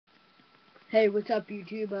Hey, what's up,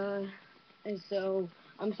 YouTube? And so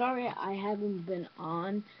I'm sorry I haven't been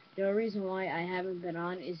on. The only reason why I haven't been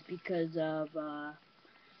on is because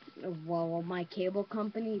well, my cable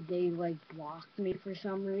company, they like blocked me for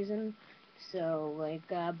some reason. So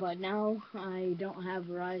but now I don't have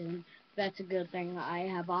Verizon. That's a good thing. I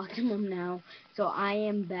have Optimum now, so I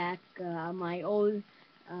am back. My old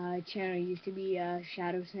channel used to be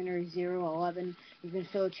Shadow Center 011. You can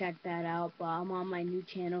still check that out. But I'm on my new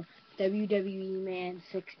channel, WWE Man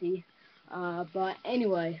 60. But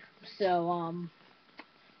anyway, so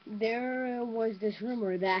there was this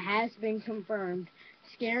rumor that has been confirmed.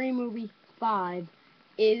 Scary Movie 5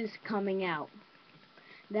 is coming out.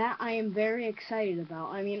 That I am very excited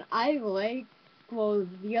about. I mean, well,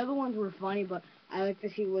 the other ones were funny, but I like to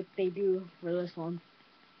see what they do for this one.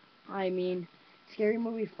 I mean, Scary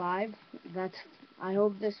Movie 5, I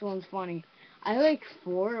hope this one's funny. I like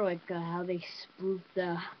 4, how they spoofed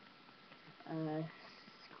uh,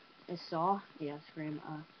 the Saw. Yeah, Scream,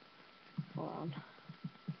 hold on.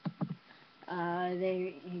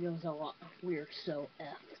 He goes a lot. We're so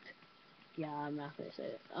effed. Yeah, I'm not gonna say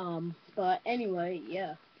it. But anyway,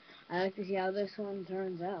 yeah. I like to see how this one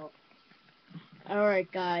turns out.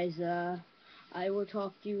 Alright, guys, I will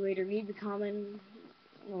talk to you later. Leave the comment,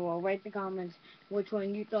 well, write the comments which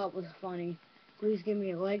one you thought was funny. Please give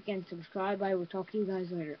me a like and subscribe. I will talk to you guys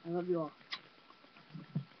later. I love you all.